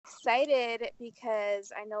excited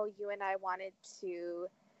because I know you and I wanted to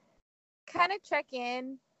kind of check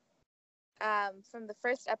in from the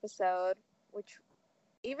first episode, which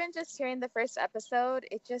even just hearing the first episode,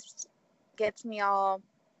 it just gets me all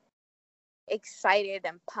excited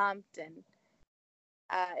and pumped, and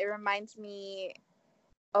it reminds me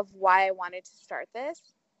of why I wanted to start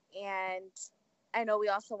this. And I know we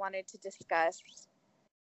also wanted to discuss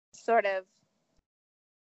sort of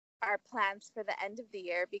our plans for the end of the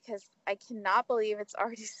year, because I cannot believe it's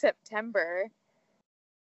already September.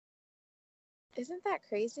 Isn't that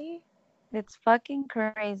crazy? It's fucking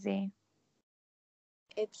crazy.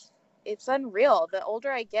 It's unreal. The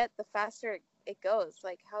older I get, the faster it goes.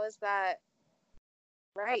 Like, how is that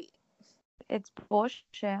right? It's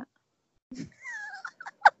bullshit.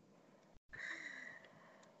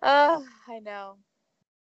 I know.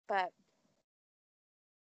 But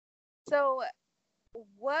so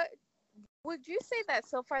what would you say that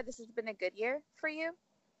so far this has been a good year for you?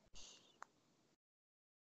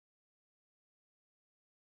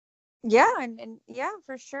 Yeah, and yeah,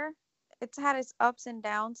 for sure. It's had its ups and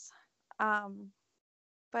downs. Um,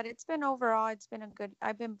 but it's been a good,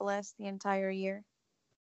 I've been blessed the entire year.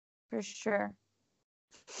 For sure.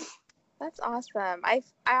 That's awesome. I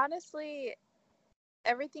honestly,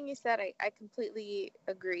 everything you said, I completely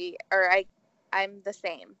agree, or I'm the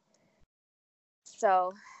same.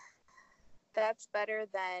 So that's better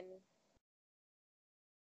than,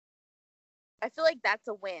 I feel like that's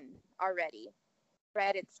a win already,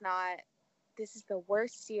 right? It's not, this is the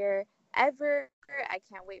worst year ever. I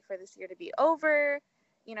can't wait for this year to be over.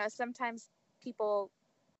 You know, sometimes people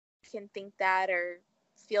can think that or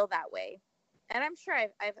feel that way. And I'm sure I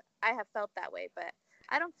have felt that way, but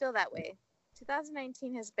I don't feel that way.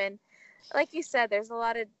 2019 has been, like you said, there's a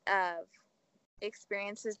lot of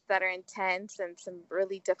experiences that are intense and some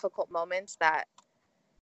really difficult moments that,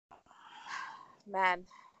 man,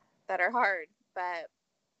 that are hard. But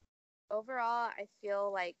overall, I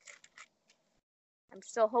feel like I'm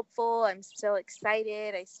still hopeful. I'm still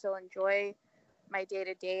excited. I still enjoy my day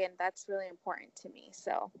to day, and that's really important to me.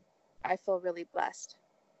 So I feel really blessed.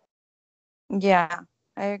 Yeah,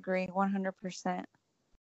 I agree 100%.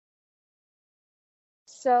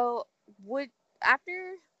 So, would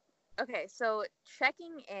after, okay, so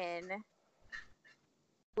checking in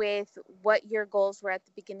with what your goals were at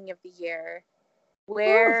the beginning of the year,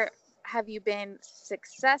 where have you been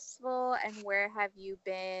successful and where have you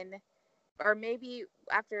been, or maybe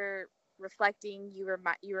after reflecting, you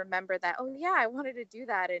remember that, oh yeah, I wanted to do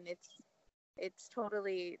that, and it's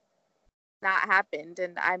totally not happened,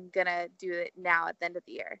 and I'm gonna do it now at the end of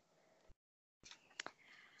the year.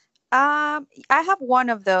 I have one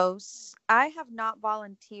of those. I have not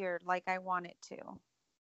volunteered like I wanted to.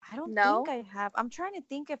 I don't think No, I have. I'm trying to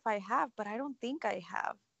think if I have, but I don't think I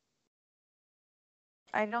have.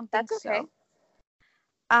 I don't think that's okay.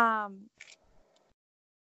 so. Um,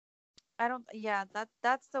 I don't. Yeah,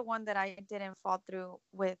 that's the one that I didn't fall through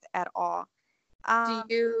with at all. Do Um,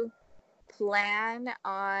 you plan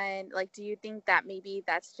on, like, do you think that maybe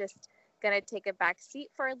that's just going to take a back seat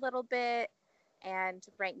for a little bit, and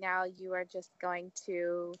right now you are just going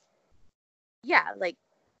to, yeah, like,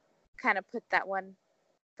 kind of put that one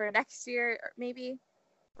for next year or maybe?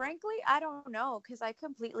 Frankly, I don't know because I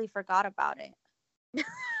completely forgot about it.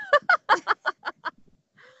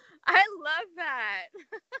 I love that.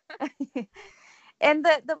 And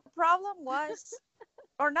the problem was,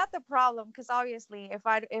 or not the problem, because obviously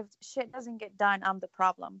if shit doesn't get done, I'm the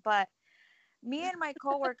problem. But me and my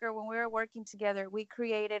coworker, when we were working together, we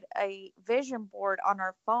created a vision board on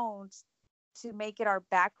our phones to make it our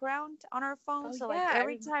background on our phone. Oh So like yeah,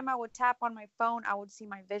 every time I would tap on my phone, I would see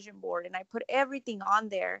my vision board, and I put everything on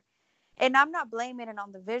there. And I'm not blaming it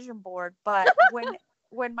on the vision board, but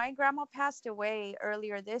when my grandma passed away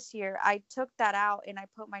earlier this year, I took that out and I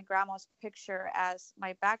put my grandma's picture as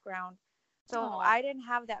my background. So oh, I didn't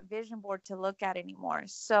have that vision board to look at anymore.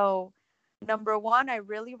 So number one, I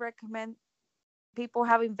really recommend people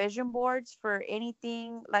having vision boards for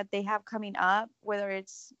anything that they have coming up, whether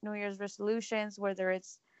it's New Year's resolutions, whether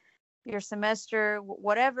it's your semester,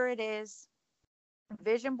 whatever it is.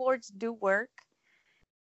 Vision boards do work.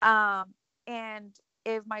 And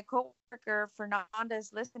if my coworker Fernanda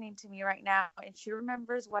is listening to me right now and she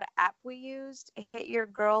remembers what app we used, hit your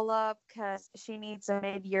girl up because she needs a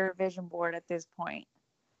mid-year vision board at this point.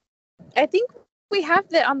 I think we have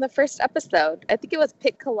that on the first episode. I think it was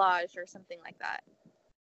Pic Collage or something like that.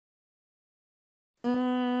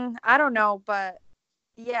 I don't know, but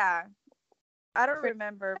yeah, I don't For,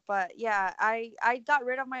 remember, but yeah, I got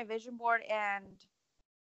rid of my vision board, and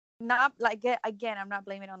not like again, I'm not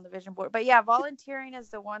blaming it on the vision board, but yeah, volunteering is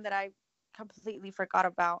the one that I completely forgot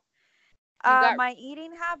about. You got My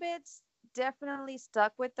eating habits definitely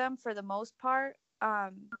stuck with them for the most part.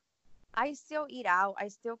 I still eat out. I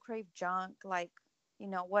still crave junk, like,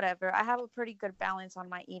 whatever. I have a pretty good balance on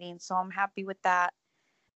my eating, so I'm happy with that.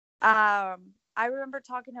 I remember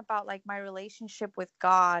talking about like my relationship with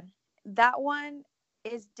God. That one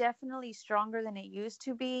is definitely stronger than it used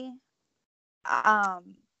to be.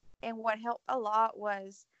 Um, and what helped a lot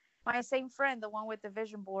was my same friend, the one with the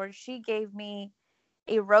vision board, she gave me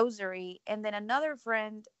a rosary. And then another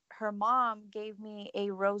friend, her mom gave me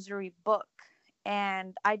a rosary book.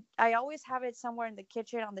 And I always have it somewhere in the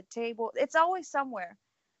kitchen on the table. It's always somewhere.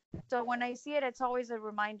 So when I see it, it's always a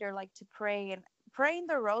reminder like to pray. And praying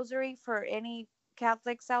the rosary for any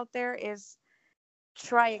Catholics out there is,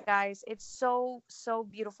 try it, guys. It's so, so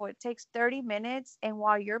beautiful. It takes 30 minutes. And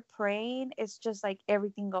while you're praying, it's just like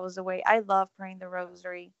everything goes away. I love praying the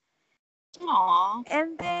rosary. Aw.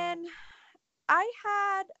 And then I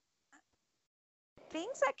had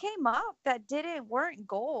things that came up that weren't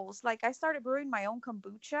goals. Like I started brewing my own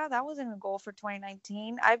kombucha. That wasn't a goal for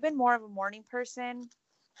 2019. I've been more of a morning person,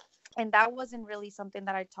 and that wasn't really something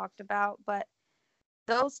that I talked about. But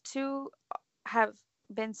those two have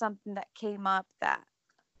been something that came up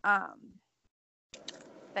um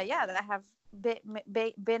that have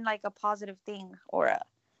been like a positive thing or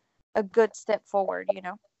a good step forward.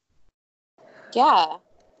 Yeah,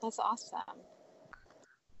 that's awesome.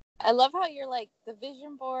 I love how you're like the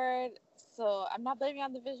vision board. So I'm not blaming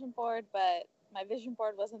on the vision board, but my vision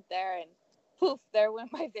board wasn't there, and poof, there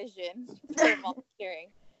went my vision for volunteering.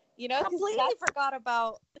 Because Completely forgot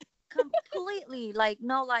about completely like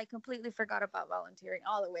no, like completely forgot about volunteering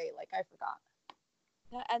all the way. Like I forgot.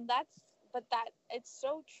 and that it's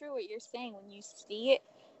so true what you're saying when you see it,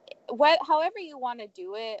 however you want to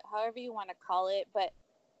do it, however you want to call it, but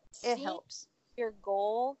It seeing helps. your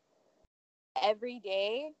goal every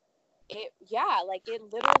day, like it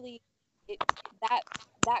literally, it that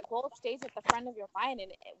that goal stays at the front of your mind,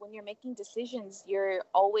 and when you're making decisions, you're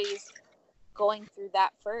always going through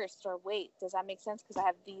that first. Or wait, does that make sense? Because I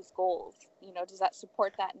have these goals. Does that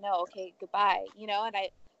support that? No. Okay, goodbye. And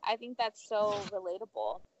I think that's so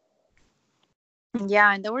relatable.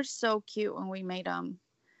 Yeah, and they were so cute when we made them.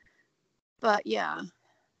 But yeah,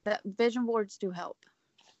 the vision boards do help.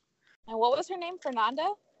 And what was her name?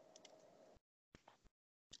 Fernanda?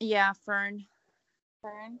 Yeah, Fern.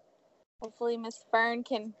 Fern. Hopefully Miss Fern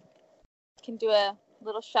can do a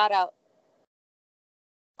little shout out.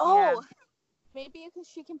 Yeah, Oh, maybe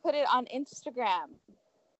she can put it on Instagram.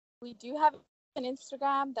 We do have an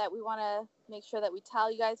Instagram that we want to make sure that we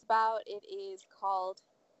tell you guys about. It is called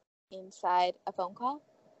Inside a Phone Call.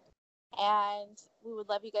 And we would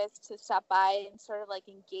love you guys to stop by and sort of like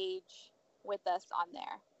engage with us on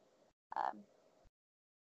there. Um,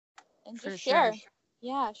 and for just sure. share.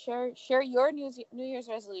 Yeah, share your New Year's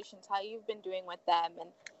resolutions, how you've been doing with them, and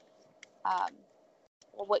um,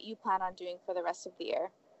 what you plan on doing for the rest of the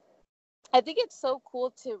year. I think it's so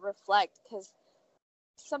cool to reflect because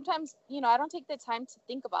sometimes, I don't take the time to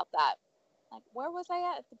think about that. Like, where was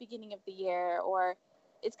I at the beginning of the year? Or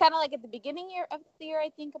it's kind of like at the beginning of the year, I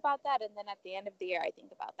think about that. And then at the end of the year, I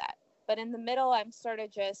think about that. But in the middle, I'm sort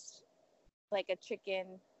of just like a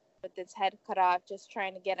chicken with its head cut off, just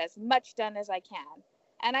trying to get as much done as I can.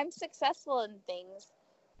 And I'm successful in things,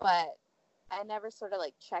 but I never sort of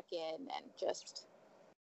like check in and just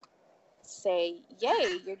say,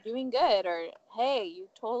 yay, you're doing good, or hey, you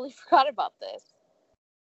totally forgot about this.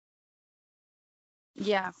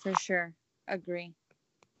 Yeah, for sure. Agree.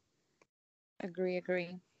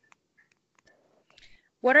 Agree.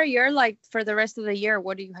 What are your like for the rest of the year?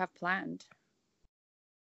 What do you have planned?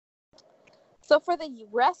 So for the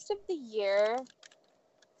rest of the year,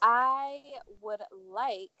 I would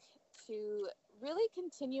like to really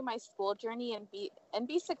continue my school journey and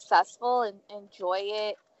be successful and enjoy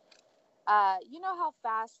it. You know how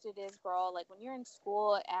fast it is, girl. Like when you're in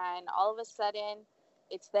school and all of a sudden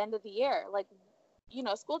it's the end of the year. Like,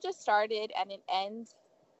 school just started and it ends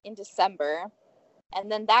in December.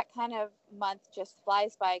 And then that kind of month just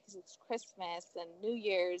flies by because it's Christmas and New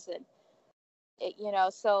Year's and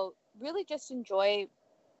so really just enjoy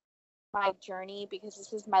my journey because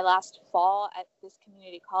this is my last fall at this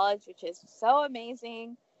community college, which is so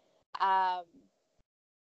amazing. Um,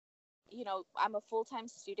 I'm a full-time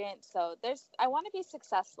student, so I want to be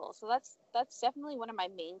successful. So that's definitely one of my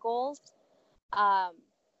main goals. Um,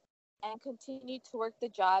 and continue to work the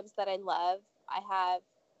jobs that I love. I have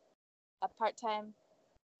a part-time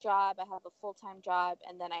job, I have a full-time job,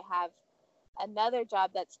 and then I have another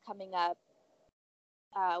job that's coming up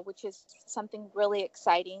which is something really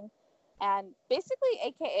exciting. And basically,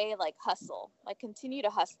 AKA like hustle, like continue to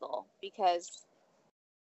hustle because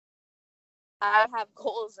I have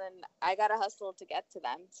goals and I got to hustle to get to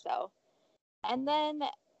them. So, and then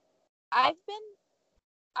I've been,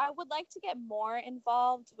 I would like to get more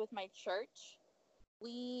involved with my church.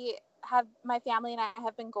 We have, my family and I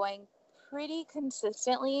have been going pretty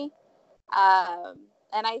consistently.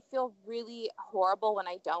 And I feel really horrible when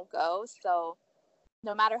I don't go. So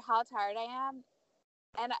no matter how tired I am,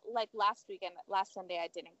 and like last weekend, last Sunday, I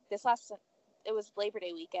didn't, it was Labor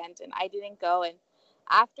Day weekend and I didn't go. And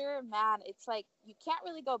after, man, it's like, you can't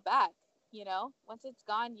really go back, you know, once it's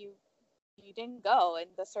gone, you didn't go and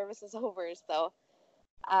the service is over. So,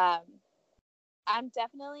 um, I'm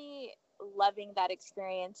definitely loving that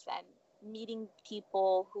experience and meeting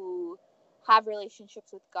people who have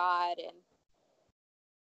relationships with God and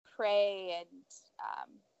pray and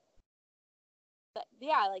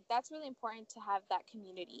yeah, like that's really important to have that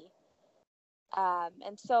community.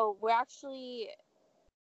 And so we're actually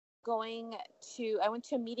going to, I went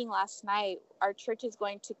to a meeting last night. Our church is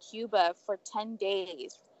going to Cuba for 10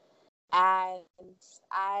 days. And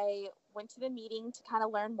I went to the meeting to kind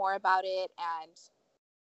of learn more about it. And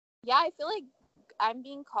yeah, I feel like I'm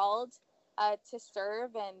being called to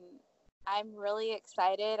serve, and I'm really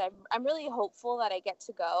excited. I'm really hopeful that I get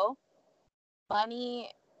to go.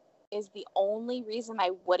 Money is the only reason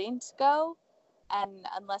I wouldn't go, and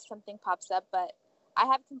unless something pops up, but I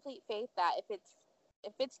have complete faith that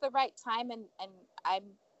if it's the right time and I'm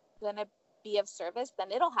gonna be of service, then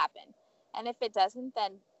it'll happen. And if it doesn't,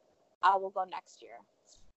 then I will go next year.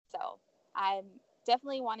 So I'm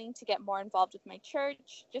definitely wanting to get more involved with my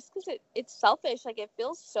church just because it's selfish. Like it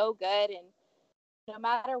feels so good. And no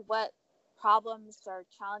matter what problems or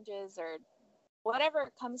challenges or whatever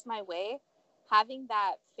comes my way, having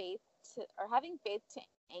that having faith to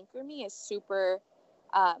anchor me is super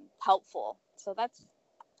helpful. So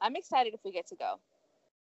I'm excited if we get to go.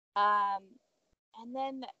 Um, and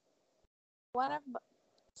then one of,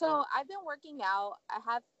 so I've been working out. I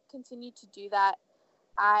have continued to do that.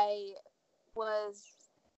 I was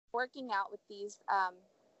working out with these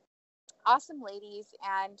awesome ladies,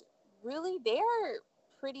 and really they are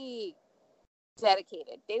pretty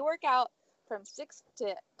dedicated. They work out from 6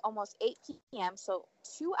 to almost 8 p.m. So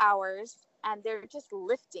 2 hours, and they're just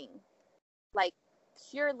lifting, like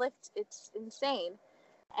pure lift. It's insane.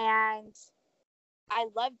 And I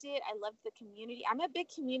loved it. I loved the community. I'm a big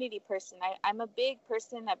community person. I'm a big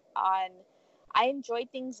person I enjoy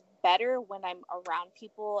things better when I'm around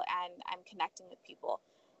people and I'm connecting with people.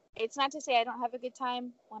 It's not to say I don't have a good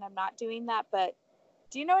time when I'm not doing that, but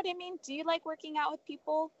do you know what I mean? Do you like working out with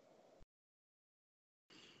people?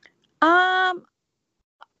 Um,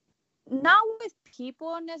 Not with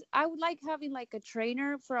people. I would like having like a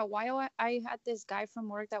trainer for a while. I had this guy from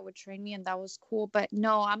work that would train me, and that was cool. But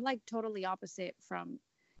no, I'm like totally opposite from.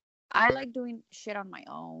 I like doing shit on my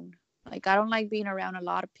own. Like I don't like being around a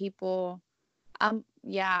lot of people.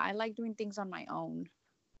 Yeah, I like doing things on my own.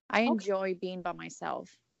 I Okay. enjoy being by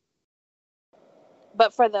myself.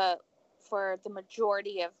 But for the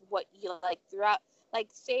majority of what you like throughout, like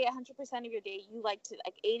say 100% of your day, you like to,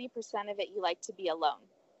 like 80% of it, you like to be alone.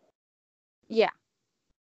 Yeah,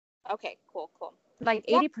 Okay, cool. like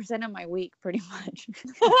Yeah. 80% of my week, pretty much.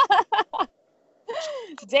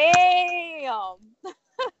 Damn.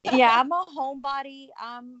 Yeah, I'm a homebody.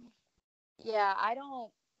 Yeah, I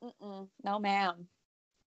don't. No, ma'am.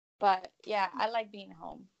 But yeah, I like being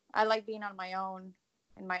home. I like being on my own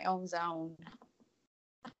in my own zone.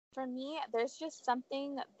 For me, there's just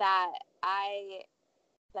something I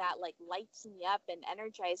that like lights me up and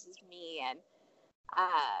energizes me, and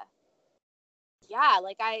uh yeah,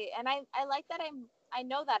 like I like that I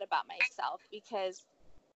know that about myself because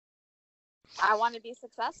I want to be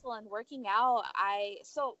successful in working out.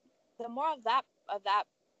 So the more of that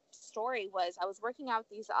story was I was working out with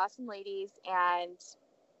these awesome ladies, and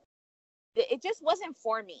it just wasn't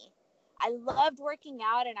for me. I loved working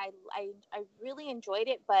out and I really enjoyed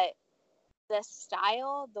it, but the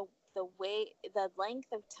style, the way, the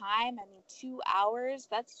length of time, I mean 2 hours,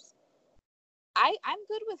 I'm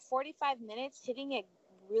good with 45 minutes hitting it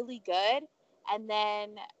really good, and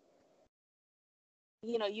then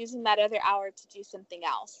using that other hour to do something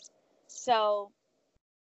else. So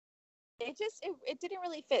it didn't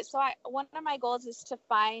really fit. So one of my goals is to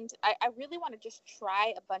I really want to just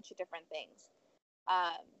try a bunch of different things.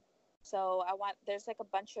 Um, so there's like a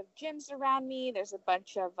bunch of gyms around me. There's a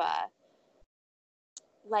bunch of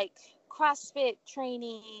like CrossFit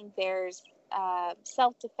training. There's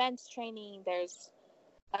self-defense training. There's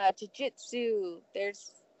jiu-jitsu.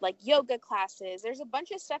 There's like yoga classes. There's a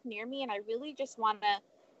bunch of stuff near me, and I really just want to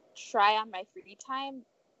try on my free time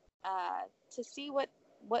to see what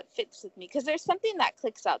fits with me, because there's something that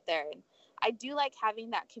clicks out there, and I do like having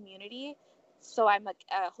that community, so I'm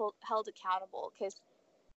held accountable, because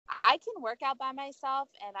I can work out by myself,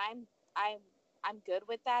 and I'm good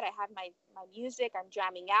with that. I have my music, I'm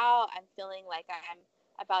jamming out, I'm feeling like I'm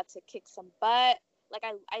about to kick some butt. Like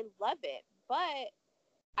I love it, but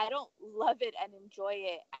I don't love it and enjoy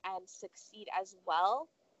it and succeed as well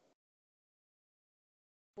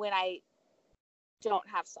when I don't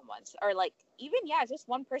have someone, or like even just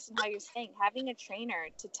one person, how you're saying, having a trainer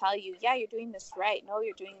to tell you, yeah, you're doing this right, no,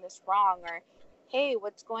 you're doing this wrong, or hey,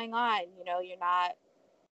 what's going on,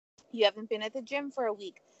 you haven't been at the gym for a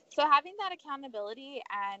week. So having that accountability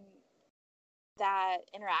and that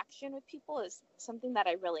interaction with people is something that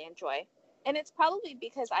I really enjoy. And it's probably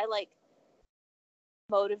because I like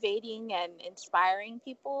motivating and inspiring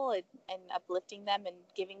people, and uplifting them and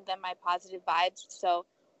giving them my positive vibes. So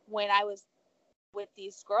when I was with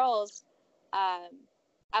these girls, I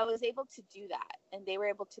was able to do that, and they were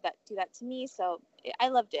able to do that to me. So I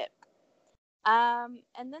loved it. And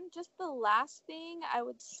then just the last thing I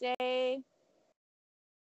would say,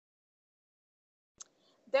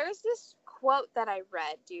 there's this quote that I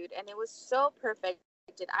read, dude, and it was so perfect.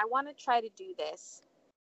 And I want to try to do this.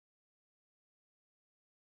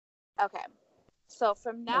 Okay. So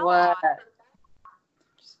from now on.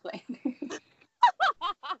 Just playing.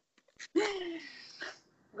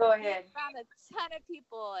 Go ahead. Around a ton of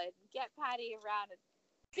people and get Patty around a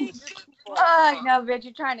big group of people. Oh, no, bitch,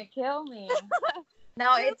 you're trying to kill me.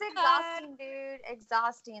 No, it's exhausting, dude.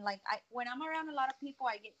 Exhausting. Like, when I'm around a lot of people,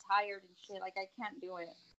 I get tired and shit. Like, I can't do it.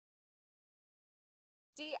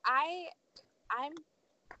 See, I'm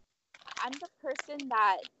the person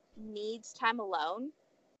that needs time alone,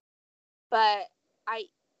 but I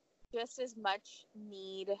just as much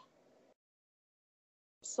need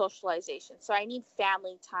socialization. So I need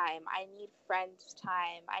family time, I need friends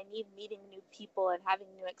time, I need meeting new people and having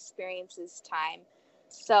new experiences time.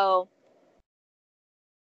 So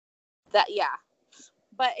that,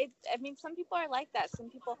 but some people are like that. Some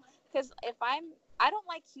people, because I don't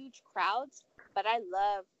like huge crowds, but I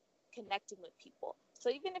love connecting with people. So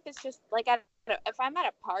even if it's just like if I'm at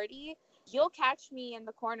a party, you'll catch me in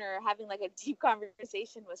the corner having like a deep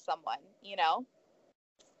conversation with someone,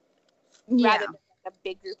 rather than a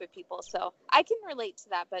big group of people. So I can relate to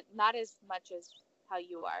that, but not as much as how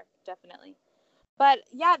you are, definitely. But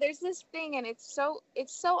yeah, there's this thing, and it's so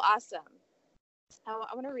awesome. I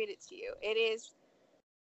want to read it to you. It is,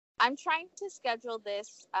 I'm trying to schedule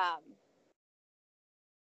this.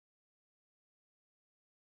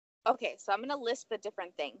 Okay, so I'm going to list the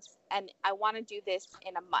different things, and I want to do this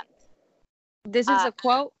in a month. This is a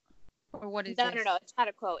quote? Or what is this? No, it's not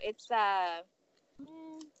a quote. It's a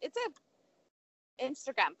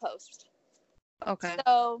Instagram post. Okay.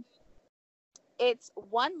 So it's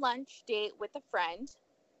 1 lunch date with a friend,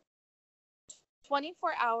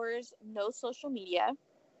 24 hours, no social media,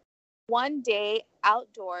 1 day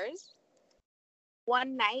outdoors,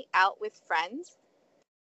 1 night out with friends,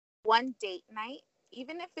 1 date night,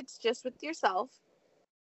 even if it's just with yourself,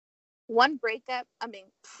 1 breakup,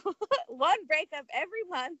 1 breakup every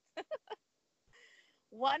month,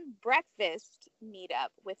 1 breakfast meetup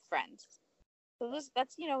with friends. So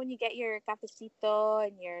that's, when you get your cafecito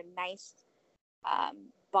and your nice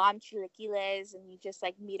bomb chilaquiles and you just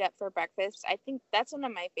like meet up for breakfast. I think that's one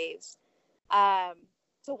of my faves.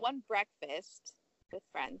 So 1 breakfast with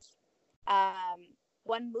friends,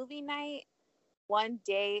 1 movie night, 1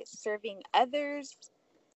 day serving others,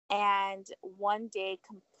 and 1 day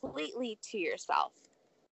completely to yourself.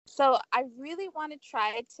 So I really want to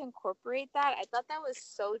try to incorporate that. I thought that was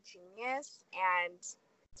so genius and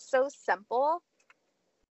so simple.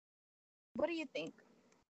 What do you think?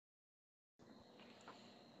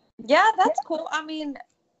 Yeah, that's cool.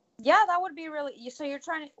 Yeah, that would be really. So you're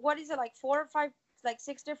trying to, what is it, like 4 or 5, like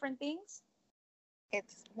 6 different things?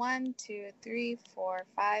 It's 1, 2, 3, 4,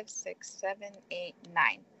 5, 6, 7, 8,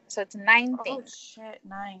 9. So it's 9 things. Oh shit,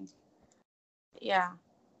 9. Yeah.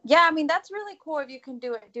 Yeah, that's really cool if you can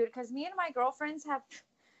do it, dude. Because me and my girlfriends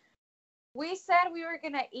we said we were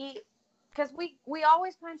gonna eat, because we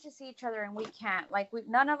always plan to see each other and we can't. Like,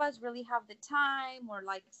 none of us really have the time, or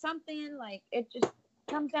like something, like it just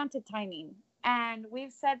comes down to timing. And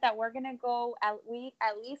we've said that we're gonna go, we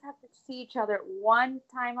at least have to see each other 1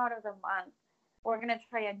 time out of the month. We're gonna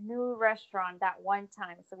try a new restaurant that 1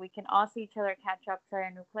 time, so we can all see each other, catch up, try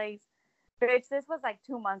a new place. Bitch, this was like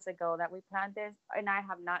 2 months ago that we planned this, and I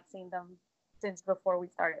have not seen them since before we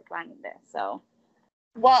started planning this. So,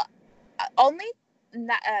 well, only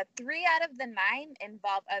 3 out of the 9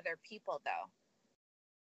 involve other people, though.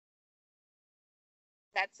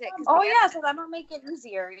 That's it. Oh, yeah, so that'll make it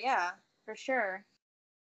easier. Yeah, for sure.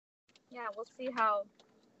 Yeah, we'll see how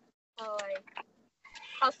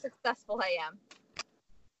successful I am.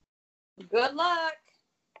 Good luck.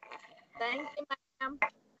 Thank you, ma'am.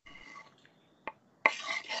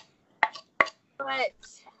 But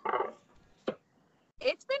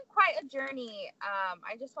it's been quite a journey.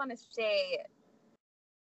 I just want to say,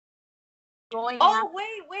 wait.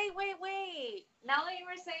 Now that you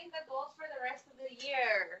were saying the goals for the rest of the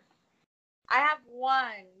year, I have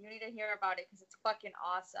one. You need to hear about it because it's fucking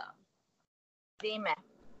awesome. Dime.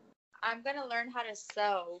 I'm going to learn how to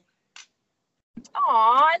sew. Aw,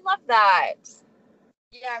 I love that.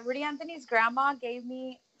 Yeah, Rudy Anthony's great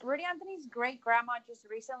grandma just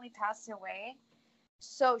recently passed away.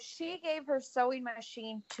 So she gave her sewing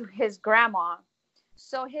machine to his grandma.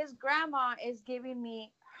 So his grandma is giving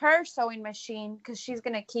me her sewing machine because she's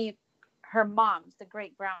going to keep her mom's, the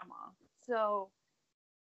great grandma. So,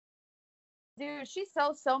 dude, she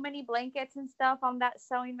sews so many blankets and stuff on that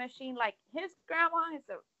sewing machine. Like, his grandma is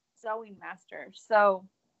a sewing master. So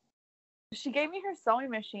she gave me her sewing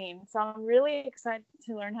machine. So I'm really excited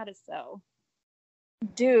to learn how to sew.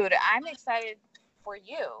 Dude, I'm excited for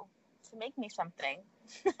you to make me something.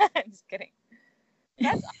 I'm just kidding.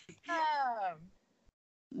 That's awesome.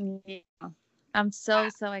 Yeah. I'm so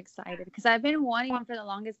excited because I've been wanting one for the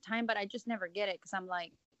longest time, but I just never get it because I'm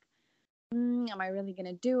like, am I really going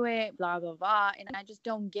to do it? Blah, blah, blah. And I just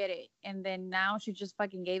don't get it. And then now she just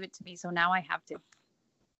fucking gave it to me. So now I have to.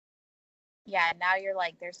 Yeah, now you're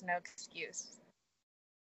like, there's no excuse.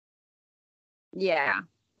 Yeah.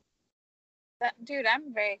 Dude,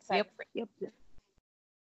 I'm very excited for you. Yep.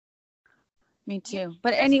 Me too.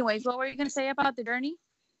 But anyways, what were you going to say about the journey?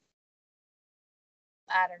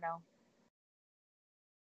 I don't know.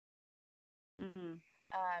 Mm-hmm.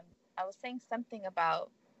 I was saying something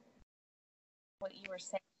about what you were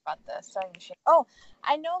saying about the sewing machine. Oh,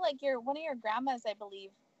 I know, like one of your grandmas, I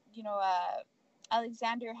believe,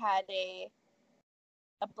 Alexander had a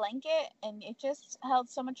blanket, and it just held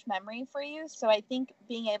so much memory for you. So I think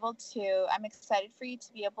I'm excited for you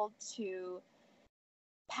to be able to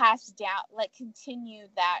pass down, like continue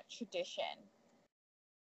that tradition.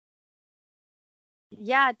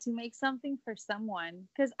 Yeah, to make something for someone.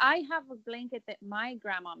 Because I have a blanket that my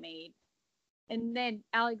grandma made. And then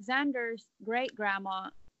Alexander's great grandma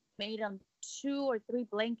made him 2 or 3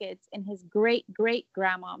 blankets, and his great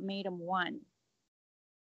grandma made him 1.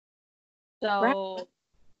 So,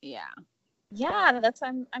 yeah. Yeah,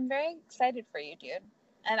 I'm very excited for you, dude.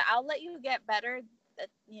 And I'll let you get better,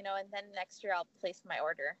 and then next year I'll place my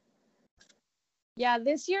order. Yeah,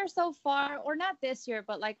 this year so far, or not this year,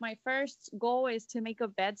 but like my first goal is to make a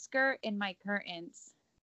bed skirt in my curtains.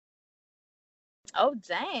 Oh,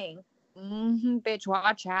 dang. Mm-hmm, bitch,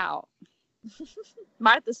 watch out.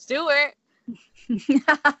 Martha Stewart.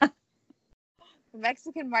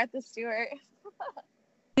 Mexican Martha Stewart.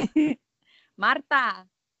 Marta.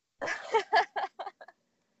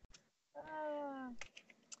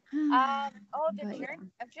 The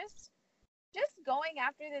journey of just going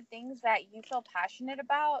after the things that you feel passionate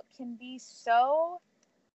about can be so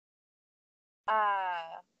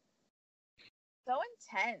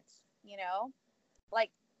intense,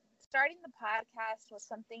 like starting the podcast was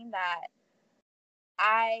something that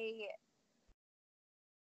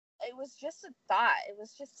it was just a thought. It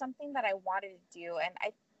was just something that I wanted to do. And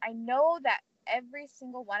I know that every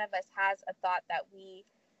single one of us has a thought that we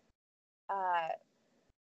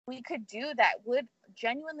could do that would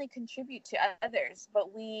genuinely contribute to others,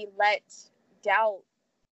 but we let doubt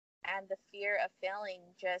and the fear of failing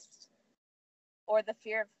or the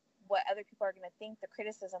fear of what other people are going to think, the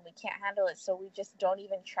criticism, we can't handle it, so we just don't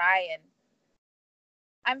even try. And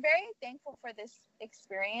I'm very thankful for this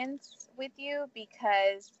experience with you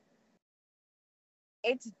because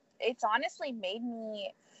it's honestly made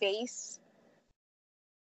me face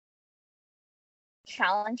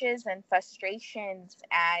challenges and frustrations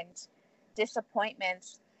and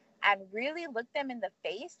disappointments and really look them in the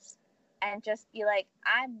face and just be like,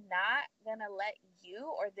 I'm not gonna let you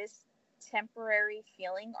or this temporary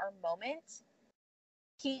feeling or moment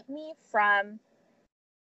keep me from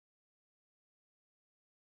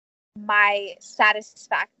the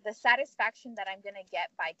satisfaction that I'm gonna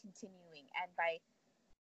get by continuing and by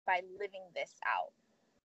living this out.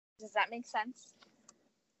 Does that make sense?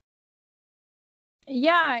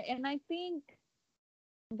 Yeah, and I think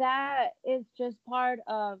that is just part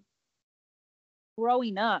of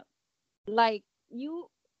growing up. Like,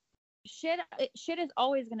 shit is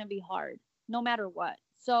always going to be hard no matter what.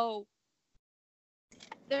 So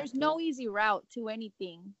there's no easy route to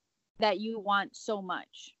anything that you want so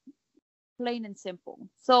much, plain and simple.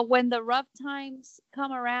 So when the rough times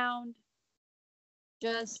come around,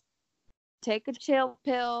 just take a chill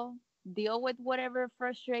pill, deal with whatever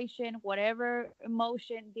frustration, whatever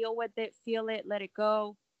emotion, deal with it, feel it, let it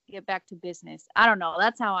go, get back to business. I don't know.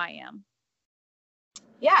 That's how I am.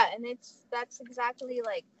 Yeah, and that's exactly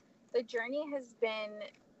like the journey has been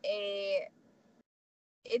a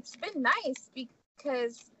it's been nice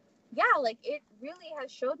because yeah, like it really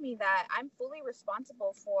has showed me that I'm fully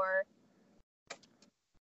responsible for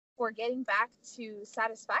getting back to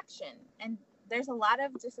satisfaction. And there's a lot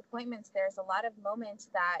of disappointments, there's a lot of moments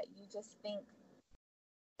that you just think,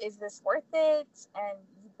 is this worth it? And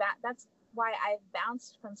that's why I've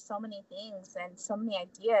bounced from so many things and so many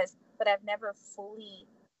ideas, but I've never fully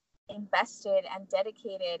invested and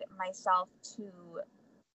dedicated myself to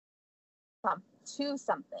some to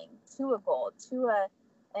something, to a goal, to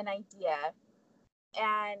an idea.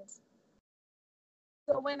 And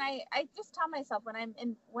so I just tell myself when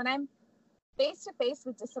I'm face to face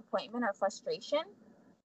with disappointment or frustration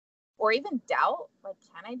or even doubt, like,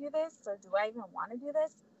 can I do this or do I even want to do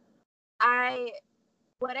this? I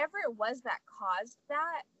Whatever it was that caused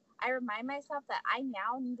that, I remind myself that I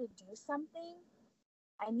now need to do something.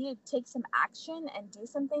 I need to take some action and do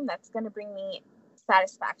something that's going to bring me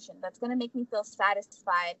satisfaction. That's going to make me feel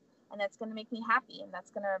satisfied, and that's going to make me happy, and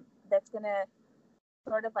that's going to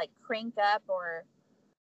sort of like crank up or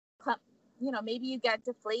pump. Maybe you get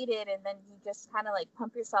deflated, and then you just kind of like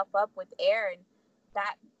pump yourself up with air, and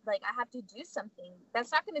that, like, I have to do something.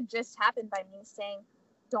 That's not going to just happen by me saying,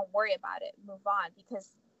 "Don't worry about it, move on,"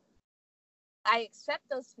 because I accept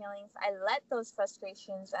those feelings. I let those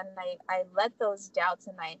frustrations and I let those doubts,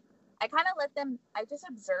 and I kind of let them, I just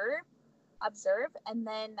observe. And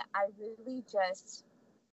then I really just,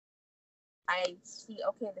 I see,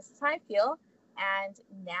 okay, this is how I feel. And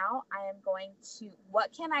now I am going to,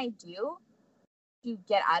 what can I do to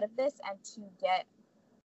get out of this and to get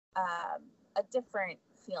a different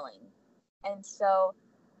feeling? And so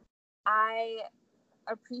I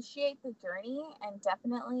appreciate the journey and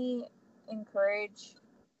definitely encourage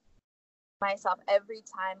myself every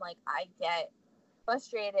time like I get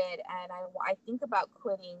frustrated and I think about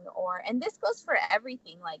quitting, and this goes for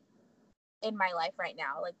everything like in my life right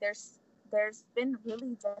now. Like there's been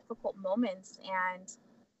really difficult moments, and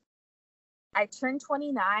I turned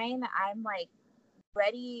 29. I'm like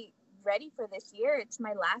ready for this year. It's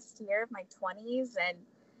my last year of my 20s, and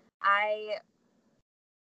I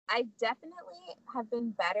I definitely have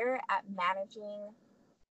been better at managing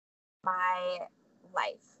my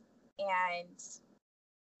life, and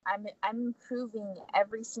I'm improving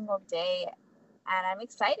every single day, and I'm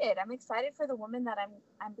excited. I'm excited for the woman that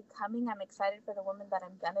I'm becoming. I'm excited for the woman that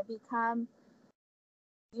I'm gonna become.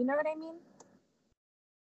 You know what I mean?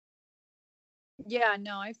 Yeah,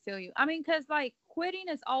 no, I feel you. I mean, because like quitting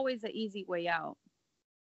is always an easy way out.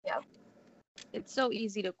 Yeah. It's so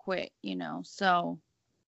easy to quit, you know. So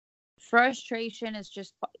frustration is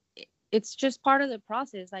it's just part of the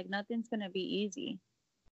process. Like nothing's gonna be easy.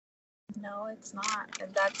 No, it's not,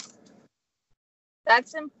 and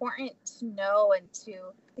that's important to know and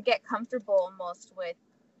to get comfortable almost with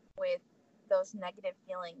those negative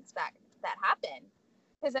feelings that happen,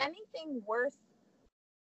 because anything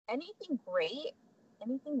great,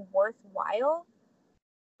 anything worthwhile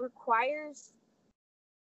requires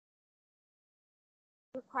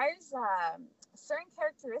certain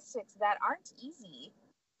characteristics that aren't easy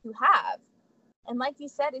to have. And like you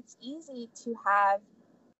said, it's easy to have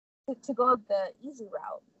to go the easy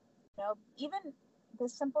route. Even the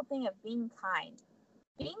simple thing of being kind.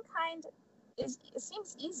 Being kind it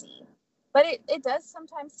seems easy, but it does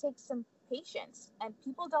sometimes take some patience. And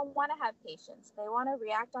people don't want to have patience. They want to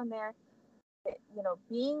react on their,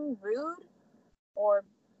 being rude or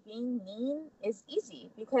being mean is easy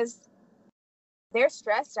because they're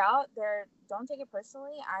stressed out. Don't take it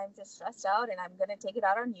personally. I'm just stressed out and I'm going to take it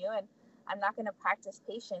out on you, and I'm not going to practice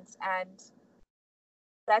patience. And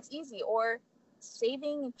that's easy. Or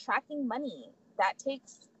tracking money. That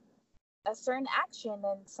takes a certain action,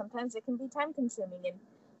 and sometimes it can be time consuming. And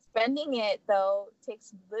spending it, though,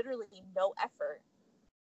 takes literally no effort.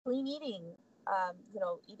 Clean eating,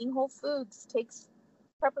 eating whole foods takes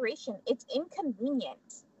preparation. It's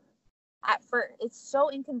inconvenient at first. It's so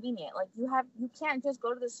inconvenient. Like you can't just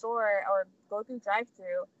go to the store or go through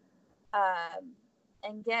drive-through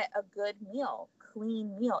and get a good meal,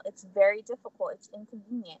 clean meal. It's very difficult. It's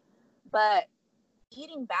inconvenient. But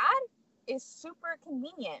eating bad is super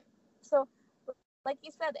convenient. So, like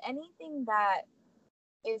you said, anything that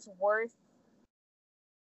is worth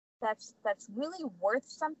that's really worth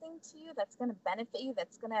something to you, that's going to benefit you,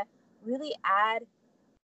 that's going to really add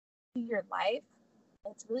to your life,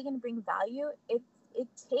 it's really going to bring value, it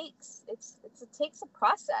takes a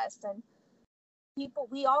process. And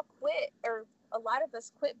we all quit, or a lot of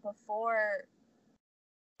us quit before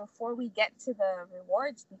we get to the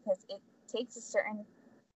rewards, because it takes a certain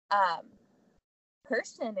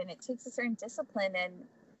person, and it takes a certain discipline, and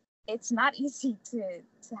it's not easy to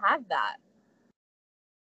have that.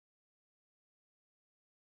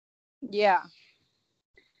 Yeah.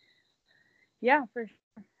 Yeah, for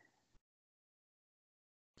sure.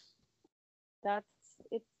 That's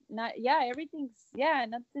it's not everything's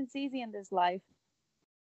nothing's easy in this life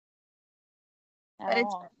at But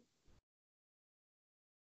it's all.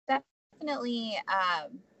 definitely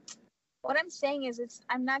what I'm saying is,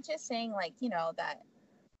 I'm not just saying, like, that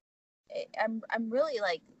I'm really,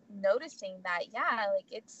 like, noticing that, yeah, like,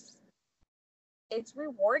 it's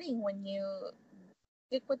rewarding when you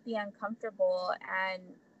stick with the uncomfortable and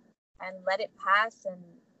let it pass, and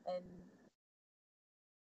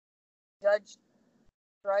drudge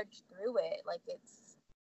through it. Like, it's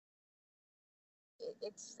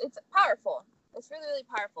powerful. It's really, really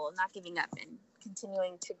powerful, not giving up and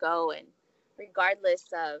continuing to go, and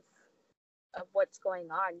regardless of what's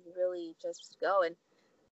going on, you really just go. And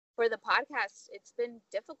for the podcast, it's been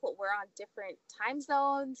difficult. We're on different time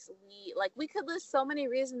zones. We could list so many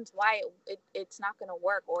reasons why it's not going to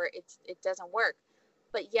work, or it doesn't work,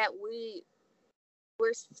 but yet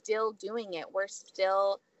we're still doing it. We're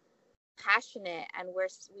still passionate, and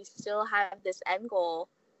we still have this end goal,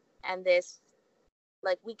 and this,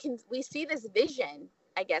 like, we see this vision.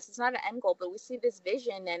 I guess it's not an end goal, but we see this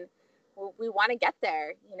vision, and we want to get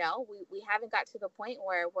there. We haven't got to the point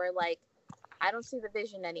where we're like, I don't see the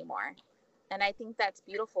vision anymore. And I think that's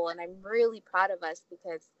beautiful, and I'm really proud of us,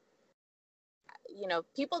 because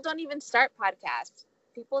people don't even start podcasts.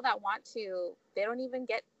 People that want to, they don't even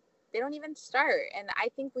start. And I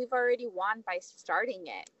think we've already won by starting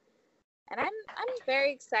it. And I'm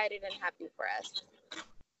very excited and happy for us.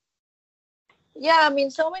 Yeah, I mean,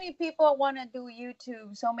 so many people want to do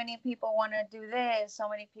YouTube. So many people want to do this. So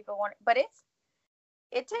many people but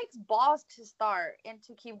it takes balls to start and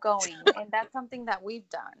to keep going. And that's something that we've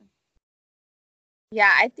done.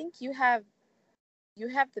 Yeah, I think you have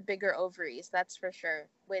the bigger ovaries, that's for sure,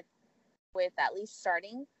 with at least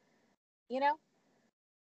starting, Yeah.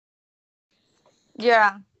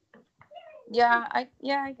 Yeah, I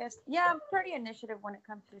guess. Yeah, I'm pretty initiative when it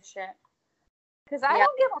comes to shit. Because I Yeah.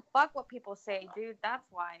 don't give a fuck what people say, dude. That's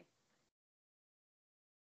why.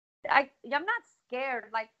 I'm not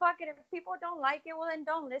scared. Like, fuck it. If people don't like it, well, then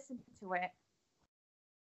don't listen to it.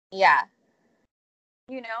 Yeah.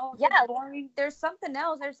 If it's boring, there's something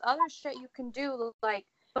else. There's other shit you can do. Like,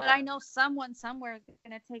 but I know someone somewhere is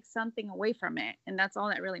going to take something away from it. And that's all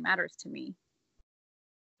that really matters to me.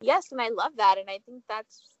 Yes, and I love that. And I think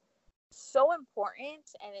that's so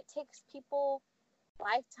important. And it takes people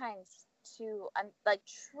lifetimes to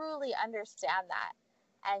truly understand that.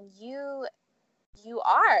 And you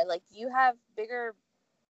are, like, you have bigger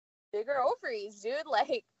ovaries, dude.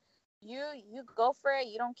 Like, you go for it.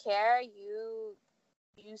 You don't care. You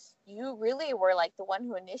really were, like, the one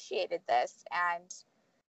who initiated this, and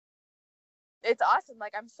it's awesome.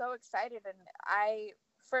 Like, I'm so excited. And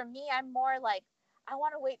for me, I'm more like, I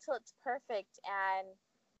want to wait till it's perfect,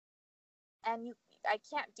 and I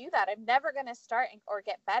can't do that. I'm never going to start or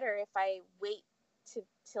get better if I wait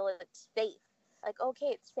till it's safe. Like, okay,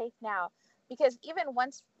 it's safe now. Because even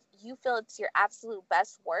once you feel it's your absolute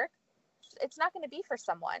best work, it's not going to be for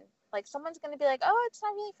someone. Like, someone's going to be like, oh, it's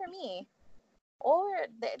not really for me. Or,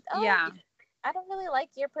 yeah, I don't really like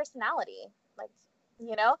your personality. Like,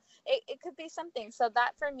 it could be something. So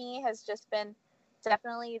that for me has just been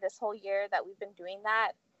definitely this whole year that we've been doing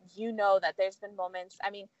that. That there's been moments. I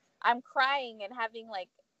mean, I'm crying and having, like,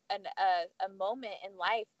 a moment in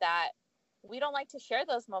life that we don't like to share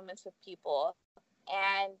those moments with people.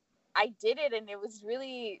 And I did it, and it was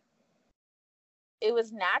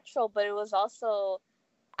natural, but it was also,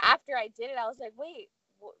 after I did it, I was like, wait,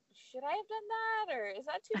 should I have done that, or is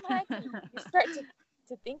that too much? And you start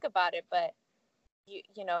to think about it, but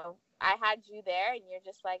I had you there, and you're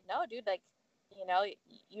just like, no, dude, like,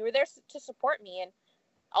 you were there to support me. And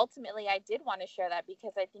ultimately, I did want to share that,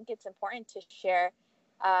 because I think it's important to share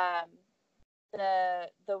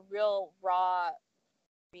the real raw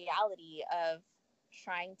reality of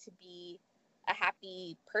trying to be a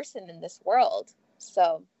happy person in this world.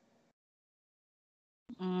 So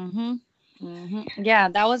yeah,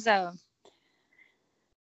 that was a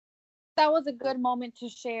good moment to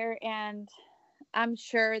share. And I'm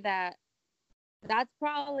sure that That's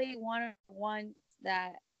probably one of the ones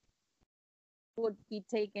that would be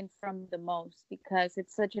taken from the most because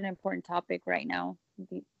it's such an important topic right now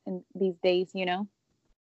in these days, you know?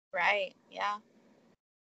 Right. Yeah.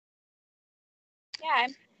 Yeah.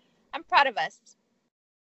 I'm proud of us.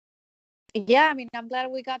 Yeah, I mean, I'm glad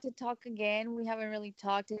we got to talk again. We haven't really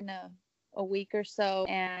talked in a week or so.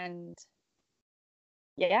 And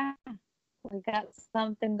yeah, we got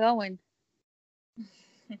something going.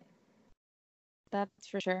 That's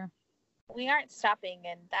for sure. We aren't stopping,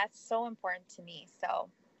 and that's so important to me. So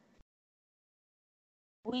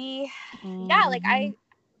we, yeah, like Mm-hmm. I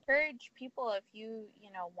encourage people, if you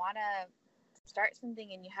know, want to start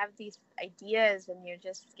something and you have these ideas and you're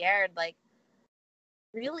just scared, like,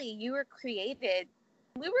 really, you were created,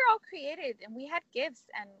 we were all created and we had gifts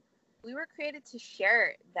and we were created to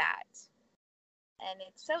share that. And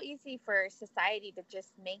it's so easy for society to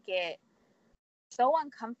just make it so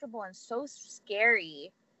uncomfortable and so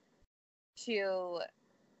scary to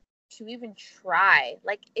even try.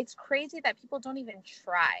 Like, it's crazy that people don't even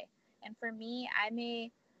try. And for me, I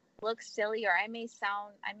may look silly, or I may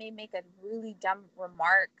make a really dumb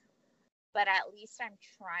remark, but at least I'm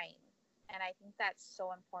trying. And I think that's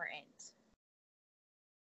so important.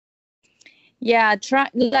 Yeah, try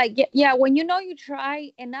like yeah, when you know you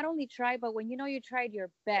try, and not only try, but when you know you tried your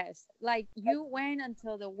best. Like you went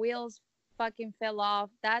until the wheels fucking fell off.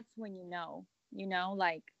 That's when you know,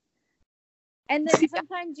 like, and then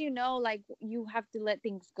sometimes like you have to let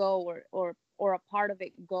things go, or a part of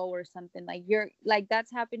it go or something. Like you're like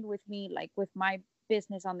that's happened with me, like with my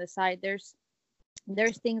business on the side. There's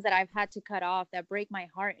things that I've had to cut off that break my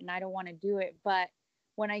heart and I don't want to do it. But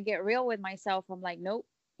when I get real with myself, I'm like, nope,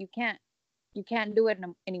 you can't. You can't do it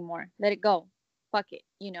anymore. Let it go. Fuck it,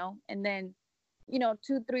 And then,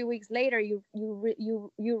 2-3 weeks later, you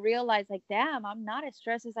realize like, damn, I'm not as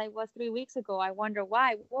stressed as I was 3 weeks ago. I wonder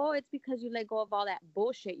why. Well, it's because you let go of all that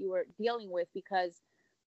bullshit you were dealing with because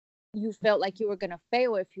you felt like you were going to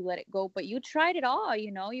fail if you let it go, but you tried it all.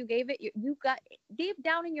 You gave it, you got deep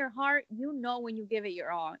down in your heart, when you give it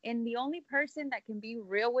your all. And the only person that can be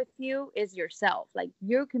real with you is yourself. Like,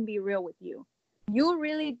 you can be real with you.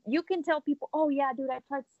 You can tell people, oh yeah, dude, I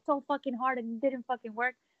tried so fucking hard and it didn't fucking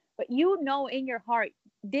work. But in your heart,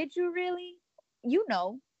 did you really? you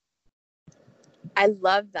know I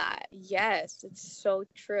love that. Yes, it's so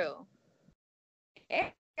true.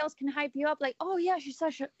 Everybody else can hype you up like, oh yeah,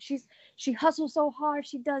 she hustles so hard,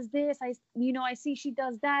 she does this, I see she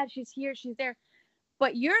does that, she's here, she's there.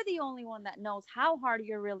 But you're the only one that knows how hard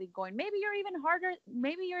you're really going. Maybe you're even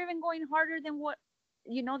going harder than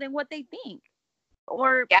what they think,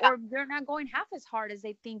 or Yeah. you're not going half as hard as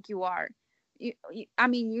they think you are. I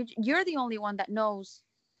mean, you're the only one that knows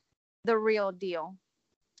the real deal.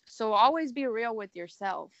 So always be real with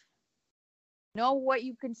yourself. Know what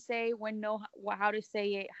you can say, know how to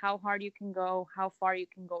say it, how hard you can go, how far you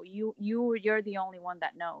can go. You're the only one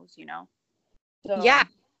that knows. Yeah. So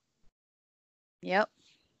yep,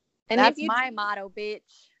 And if that's you my motto,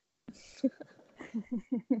 bitch.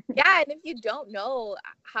 Yeah, and if you don't know,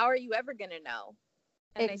 how are you ever going to know?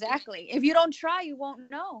 And I think, Exactly. If you don't try, you won't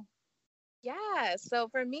know. yeah, so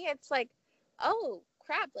for me it's like, oh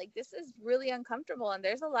crap, like this is really uncomfortable, and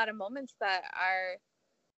there's a lot of moments that are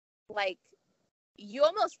like, you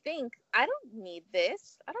almost think, I don't need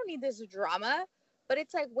this. I don't need this drama. But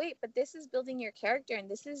it's like, wait, but this is building your character, and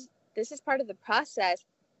this is part of the process.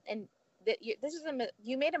 And this is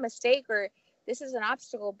you made a mistake, or this is an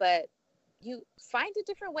obstacle, but you find a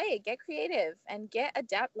different way. Get creative and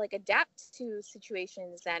adapt to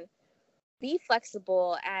situations and be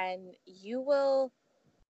flexible, and you will.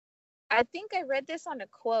 I think I read this on a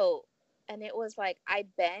quote, and it was like, I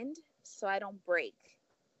bend so I don't break.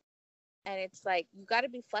 And it's like, you got to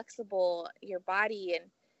be flexible, your body,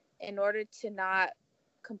 and in order to not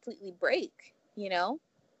completely break. Yeah,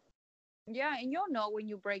 and you'll know when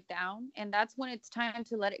you break down, and that's when it's time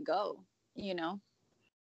to let it go.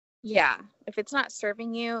 Yeah, if it's not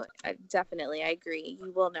serving you, definitely, I agree,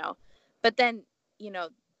 you will know. But then, you know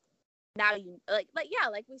now, yeah,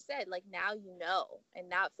 like we said, like, now, and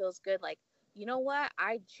now it feels good, like, you know what,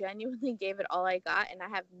 I genuinely gave it all I got, and I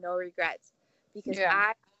have no regrets, because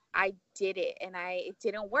Yeah. I did it, and it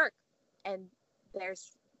didn't work, and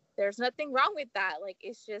there's nothing wrong with that. Like,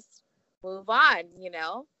 it's just move on.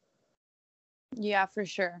 Yeah, for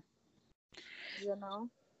sure. you know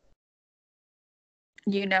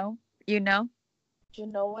You know, you know. do you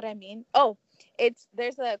know what I mean? Oh,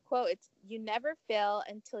 there's a quote, it's, you never fail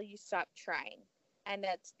until you stop trying, and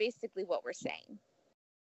that's basically what we're saying.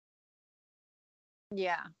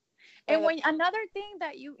 Yeah. And when another thing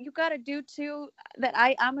that you gotta do too, that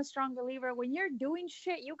I'm a strong believer, when you're doing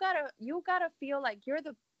shit, you gotta feel like you're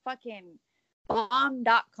the fucking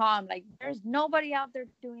bomb.com. Like there's nobody out there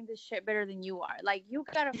doing this shit better than you are. Like you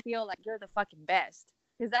gotta feel like you're the fucking best.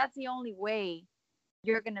 Because that's the only way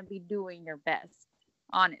you're gonna be doing your best,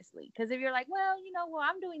 honestly. Because if you're like, well,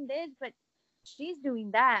 I'm doing this, but she's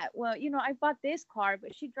doing that. Well, I bought this car,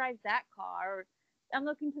 but she drives that car. Or I'm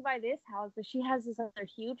looking to buy this house, but she has this other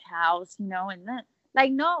huge house, and then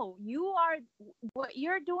like, no, what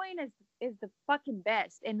you're doing is the fucking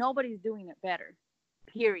best, and nobody's doing it better.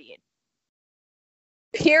 Period.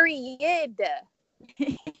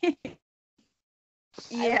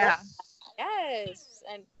 Yeah. Yes.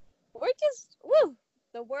 And we're just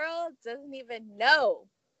the world doesn't even know.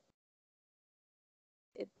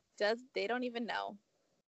 They don't even know.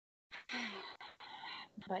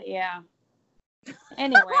 But yeah.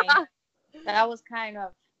 Anyway, that was kind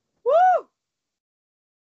of woo.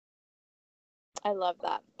 I love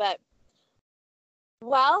that. But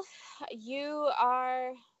well, you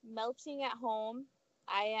are melting at home.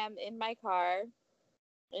 I am in my car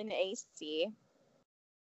in AC.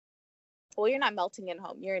 Well, you're not melting at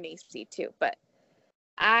home. You're in AC too. But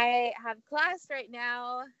I have class right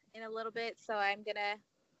now in a little bit, so I'm going to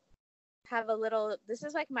have this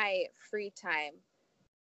is like my free time.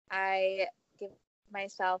 I give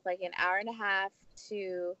myself like an hour and a half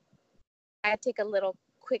I take a little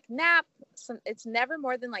quick nap. It's never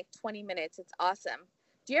more than like 20 minutes. It's awesome.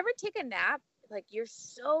 Do you ever take a nap? Like you're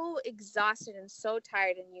so exhausted and so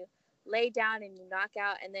tired and you lay down and you knock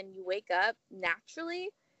out and then you wake up naturally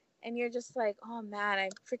and you're just like, oh man,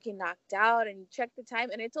 I'm freaking knocked out, and you check the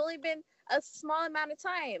time and it's only been a small amount of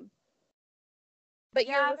time. But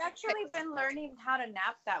yeah, I've actually been learning how to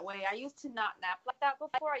nap that way. I used to not nap like that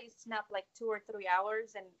before. I used to nap like 2 or 3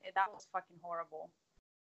 hours, and that was fucking horrible.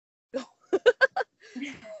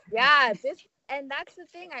 Yeah, and that's the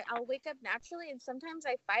thing. I'll wake up naturally, and sometimes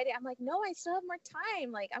I fight it. I'm like, no, I still have more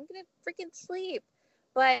time. Like, I'm gonna freaking sleep.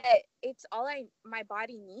 But it's all my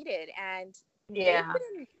body needed, and yeah,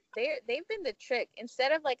 they've been the trick.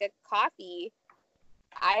 Instead of like a coffee,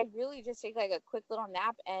 I really just take like a quick little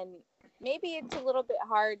nap, and maybe it's a little bit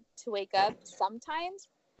hard to wake up sometimes,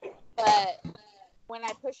 but when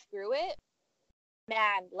I push through it,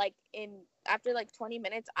 man, like after like 20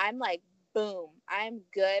 minutes, I'm like, boom, I'm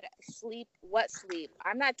good. Sleep. What sleep?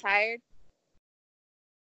 I'm not tired.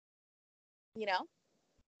 You know?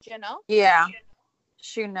 Do you know? Yeah.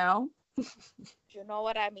 You know? Do you know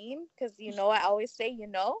what I mean? Because I always say,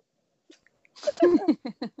 Yeah.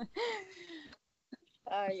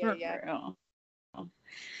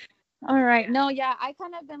 All right. No, yeah, I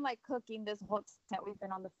kind of been like cooking this whole time we've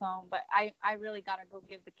been on the phone, but I really gotta go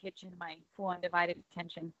give the kitchen my full undivided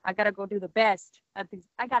attention. I gotta go do the best. I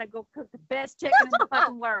gotta go cook the best chicken in the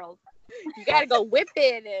fucking world. You gotta go whip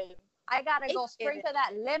it, and I gotta go sprinkle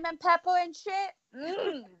that lemon pepper and shit.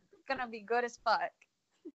 It's gonna be good as fuck.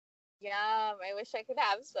 Yum! I wish I could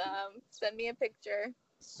have some. Send me a picture.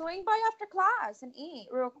 Swing by after class and eat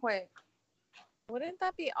real quick. Wouldn't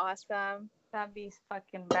that be awesome? That'd be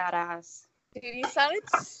fucking badass. Dude, you sounded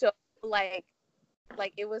so like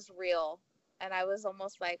it was real. And I was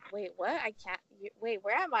almost like, wait, what? Wait,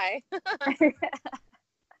 where am I?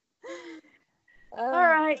 All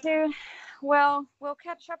right, dude. Well, we'll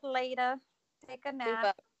catch up later. Take a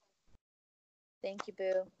nap. Thank you,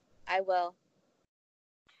 boo. I will.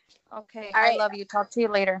 Okay. I love you. Talk to you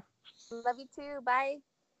later. Love you too. Bye.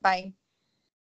 Bye.